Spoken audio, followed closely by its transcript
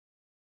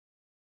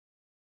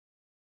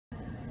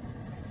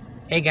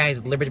Hey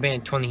guys, Liberty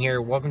Band 20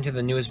 here. Welcome to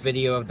the newest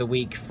video of the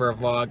week for a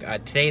vlog.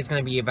 Today is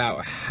going to be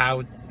about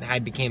how I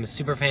became a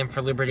super fan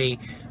for Liberty,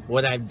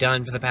 what I've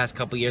done for the past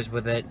couple years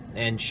with it,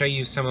 and show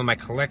you some of my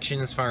collection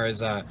as far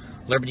as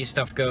Liberty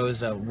stuff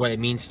goes, what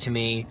it means to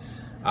me,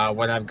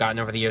 what I've gotten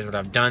over the years, what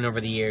I've done over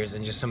the years,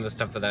 and just some of the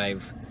stuff that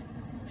I've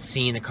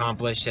seen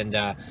accomplished. And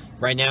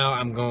right now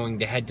I'm going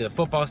to head to the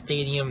football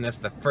stadium. That's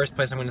the first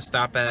place I'm going to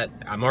stop at.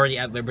 I'm already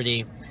at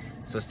Liberty,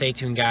 so stay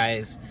tuned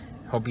guys.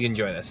 Hope you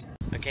enjoy this.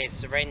 Okay,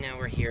 so right now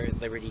we're here at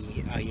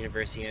Liberty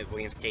University at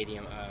Williams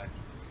Stadium.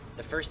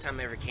 The first time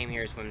I ever came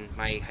here is when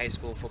my high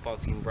school football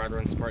team, Broad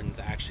Run Spartans,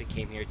 actually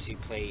came here to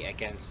play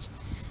against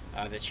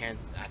I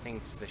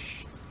think it's the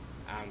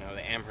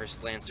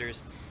Amherst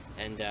Lancers,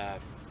 and I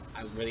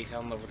really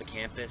fell in love with the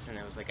campus, and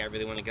I was like, I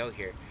really want to go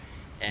here.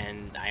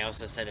 And I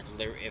also said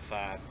if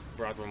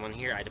Broad Run won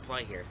here, I'd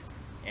apply here,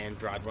 and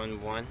Broad Run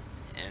won,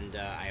 and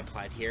I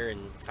applied here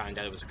and found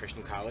out it was a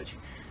Christian college.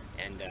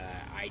 And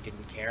I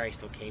didn't care, I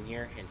still came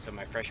here. And so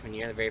my freshman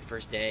year, the very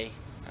first day,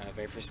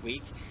 very first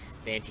week,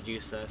 they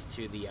introduced us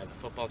to the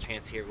football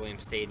chants here at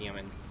Williams Stadium,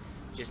 and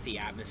just the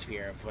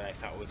atmosphere of what I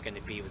thought was going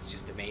to be was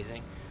just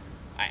amazing.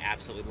 I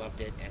absolutely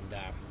loved it, and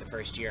the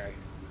first year,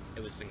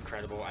 it was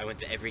incredible. I went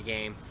to every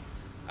game.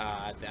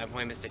 I've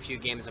only missed a few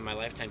games in my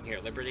lifetime here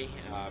at Liberty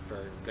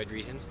for good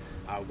reasons,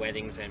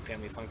 weddings and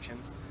family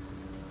functions.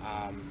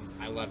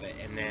 I love it.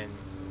 And then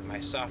my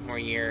sophomore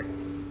year,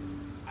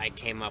 I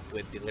came up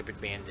with the Liberty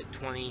Band at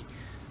 20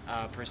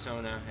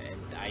 persona,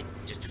 and I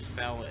just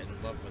fell in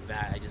love with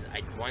that.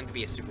 I wanted to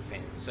be a super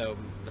fan. So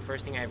the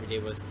first thing I ever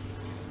did was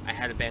I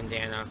had a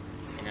bandana,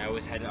 and I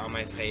always had it on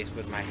my face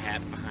with my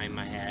hat behind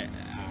my head,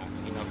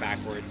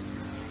 backwards.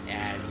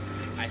 And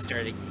I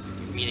started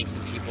meeting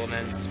some people, and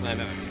then that's when I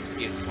met,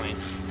 excuse the plane,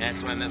 and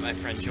that's when I met my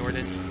friend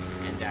Jordan,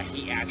 and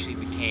he actually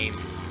became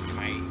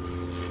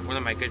one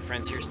of my good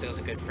friends here, still is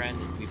a good friend.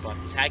 We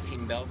bought the tag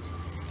team belts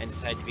and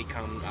decided to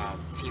become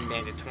Team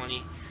Bandit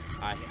 20.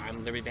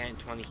 I'm Liberty Bandit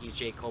 20, he's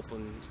Jay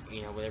Copeland,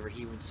 whatever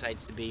he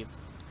decides to be.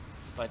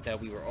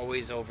 But we were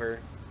always over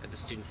at the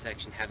student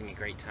section having a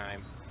great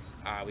time.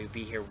 We'd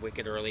be here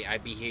wicked early.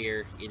 I'd be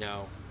here,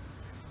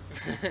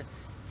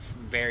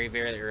 very,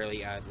 very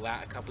early. A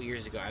couple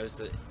years ago,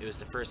 it was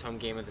the first home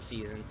game of the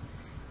season,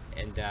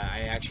 and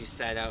I actually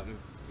sat out in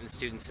the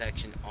student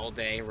section all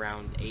day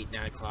around 8,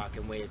 9 o'clock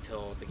and waited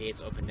till the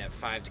gates opened at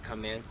 5 to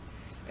come in.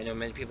 I know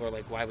many people are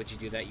like, why would you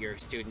do that? You're a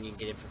student, you can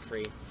get in for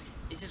free.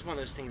 It's just one of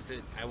those things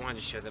that I wanted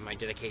to show them my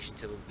dedication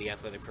to the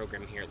athletic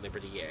program here at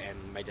Liberty and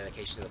my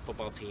dedication to the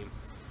football team.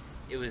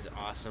 It was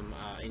awesome.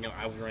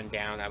 I would run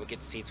down, I would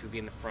get seats, we'd be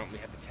in the front,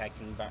 we'd have the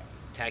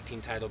tag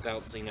team title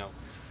belts,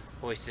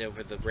 hoisted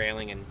over the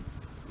railing and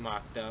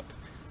mocked up.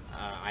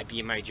 I'd be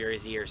in my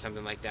jersey or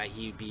something like that,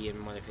 he'd be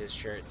in one of his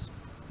shirts.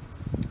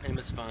 And it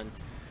was fun.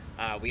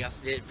 We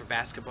also did it for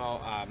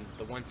basketball.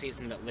 The one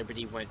season that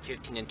Liberty went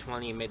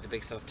 15-20 and made the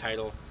Big South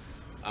title,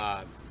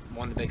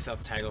 won the Big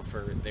South title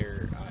for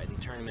their in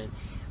the tournament.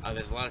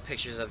 There's a lot of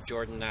pictures of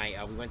Jordan and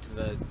I. We went to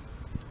the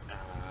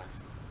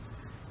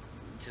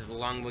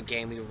Longwood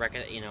game. It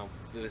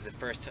was the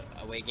first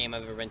away game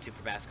I've ever been to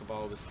for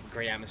basketball. It was a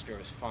great atmosphere. It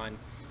was fun.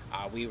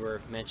 We were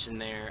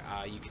mentioned there.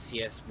 You could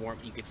see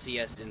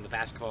us in the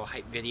basketball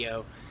hype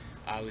video.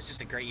 It was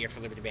just a great year for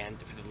the Liberty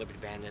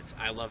Bandits.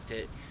 I loved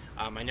it.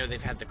 I know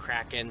they've had the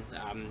Kraken.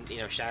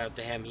 Shout out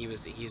to him.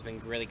 He's been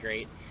really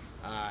great.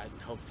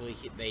 Hopefully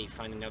they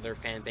find another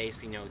fan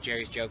base.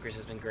 Jerry's Jokers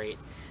has been great.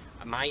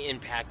 My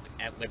impact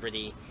at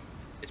Liberty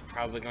is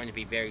probably going to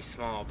be very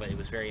small, but it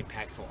was very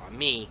impactful on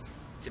me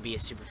to be a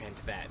super fan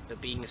to that.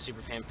 But being a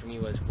super fan for me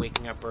was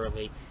waking up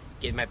early,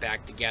 getting my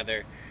back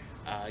together,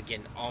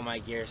 getting all my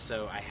gear.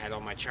 So I had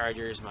all my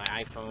chargers, my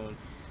iPhone,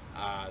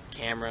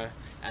 camera,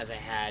 as I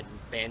had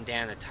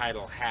bandana,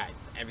 title, hat.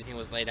 Everything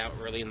was laid out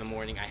early in the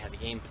morning. I had the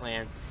game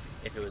plan.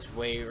 If it was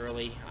way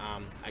early,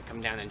 I'd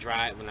come down and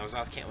drive. When I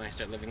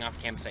started living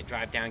off campus, I'd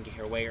drive down, get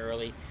here way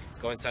early,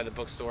 go inside the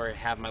bookstore,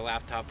 have my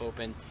laptop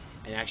open,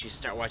 and actually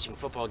start watching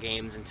football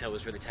games until it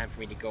was really time for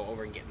me to go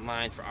over and get in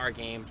line for our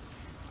game.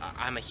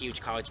 I'm a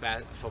huge college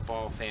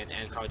football fan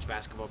and college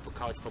basketball, but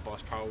college football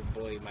is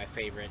probably my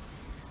favorite.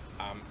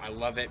 I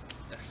love it.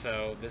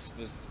 So this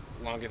was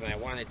longer than I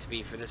wanted it to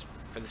be for this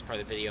part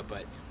of the video,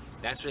 but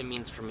that's what it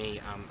means for me.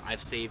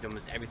 I've saved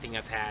almost everything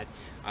I've had.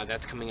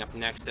 That's coming up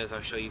next, as I'll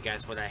show you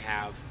guys what I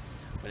have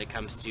when it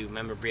comes to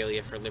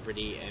memorabilia for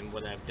Liberty and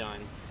what I've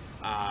done.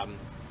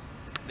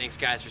 Thanks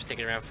guys for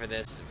sticking around for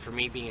this. For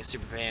me, being a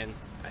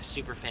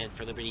super fan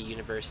for Liberty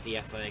University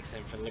Athletics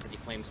and for the Liberty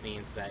Flames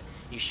means that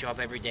you show up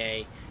every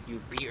day, you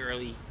be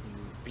early, you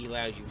be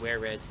loud, you wear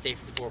red, stay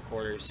for 4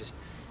 quarters, just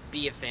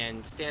be a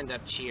fan, stand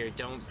up, cheer,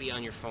 don't be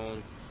on your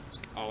phone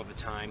all the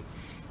time.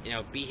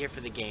 Be here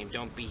for the game.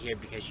 Don't be here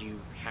because you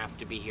have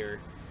to be here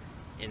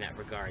in that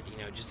regard.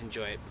 Just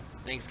enjoy it.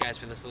 Thanks guys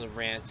for this little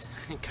rant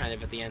kind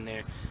of at the end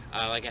there.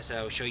 Like I said,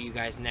 I'll show you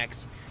guys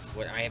next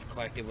what I have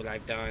collected, what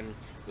I've done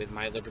with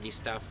my Liberty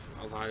stuff,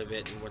 a lot of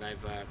it, and what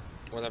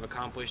I've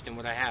accomplished and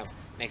what I have.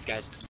 Thanks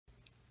guys.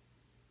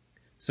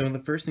 So the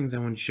first things I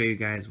wanted to show you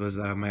guys was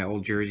my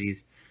old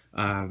jerseys.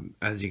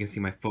 As you can see,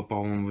 my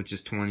football one, which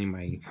is 20,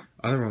 my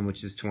other one,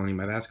 which is 20,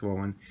 my basketball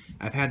one.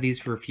 I've had these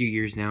for a few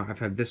years now. I've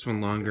had this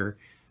one longer.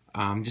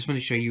 Just want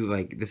to show you,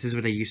 like, this is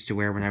what I used to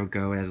wear when I would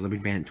go as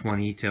Liberty Bandit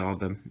 20 to all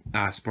the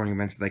sporting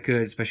events that I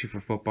could, especially for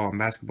football and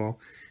basketball.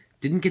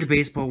 Didn't get a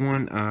baseball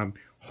one.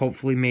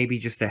 Hopefully, maybe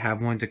just to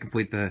have one to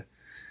complete the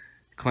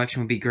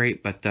collection would be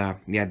great. But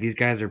yeah, these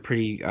guys are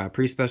pretty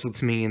special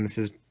to me, and this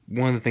is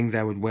one of the things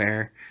I would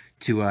wear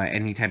to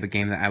any type of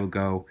game that I would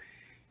go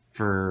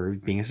for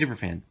being a super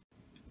fan.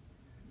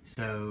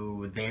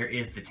 So there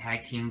is the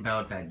tag team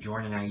belt that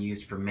Jordan and I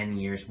used for many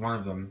years. One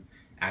of them,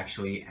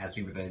 actually, as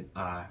we were the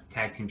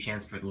tag team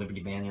champs for the Liberty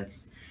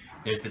Bandits.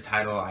 There's the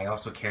title I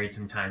also carried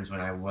sometimes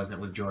when I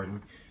wasn't with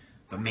Jordan.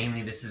 But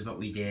mainly this is what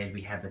we did.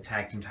 We had the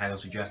tag team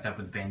titles. We dressed up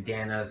with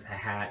bandanas, the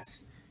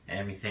hats, and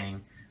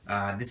everything.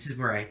 This is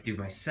where I do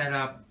my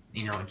setup,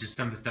 you know, just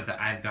some of the stuff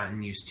that I've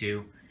gotten used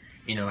to,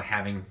 you know,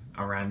 having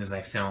around as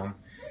I film.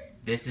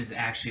 This is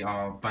actually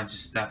all a bunch of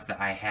stuff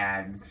that I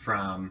had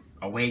from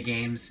away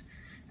games.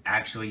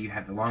 Actually, you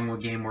have the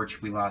Longwood game,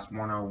 which we lost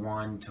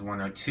 101 to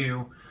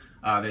 102.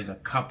 There's a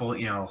couple,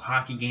 you know,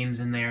 hockey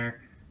games in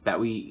there that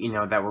we, you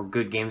know, that were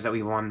good games that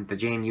we won. The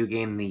JMU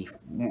game,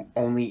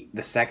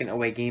 the second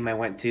away game I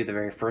went to, the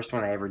very first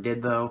one I ever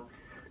did, though.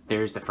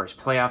 There's the first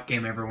playoff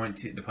game I ever went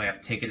to, the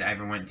playoff ticket I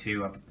ever went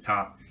to up at the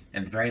top.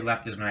 And the very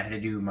left is when I had to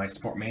do my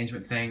sport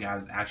management thing. I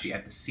was actually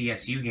at the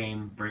CSU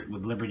game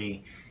with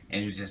Liberty,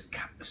 and it was just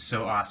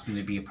so awesome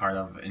to be a part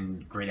of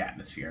and great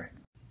atmosphere.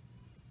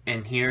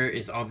 And here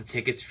is all the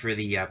tickets for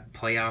the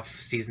playoff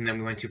season that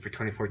we went to for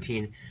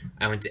 2014.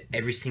 I went to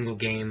every single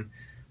game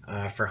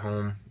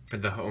for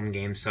the home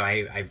game. So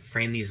I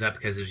framed these up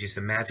because it was just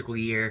a magical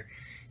year,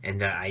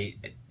 and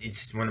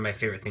it's one of my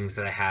favorite things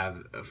that I have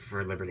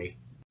for Liberty.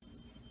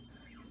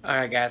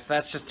 Alright guys,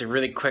 that's just a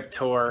really quick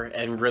tour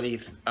and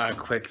really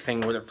quick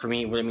thing for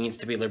me, what it means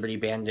to be a Liberty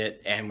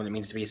Bandit and what it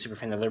means to be a super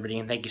fan of Liberty.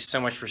 And thank you so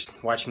much for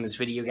watching this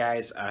video,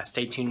 guys.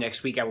 Stay tuned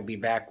next week. I will be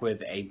back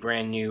with a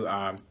brand new,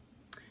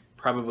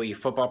 probably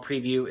football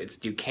preview. It's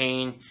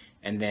Duquesne,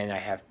 and then I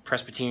have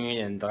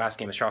Presbyterian, and the last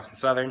game is Charleston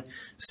Southern.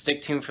 So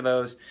stick tuned for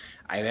those.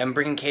 I am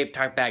bringing Cave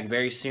Talk back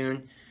very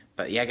soon.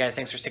 But yeah, guys,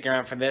 thanks for sticking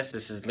around for this.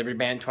 This is Liberty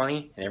Bandit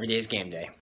 20, and every day is game day.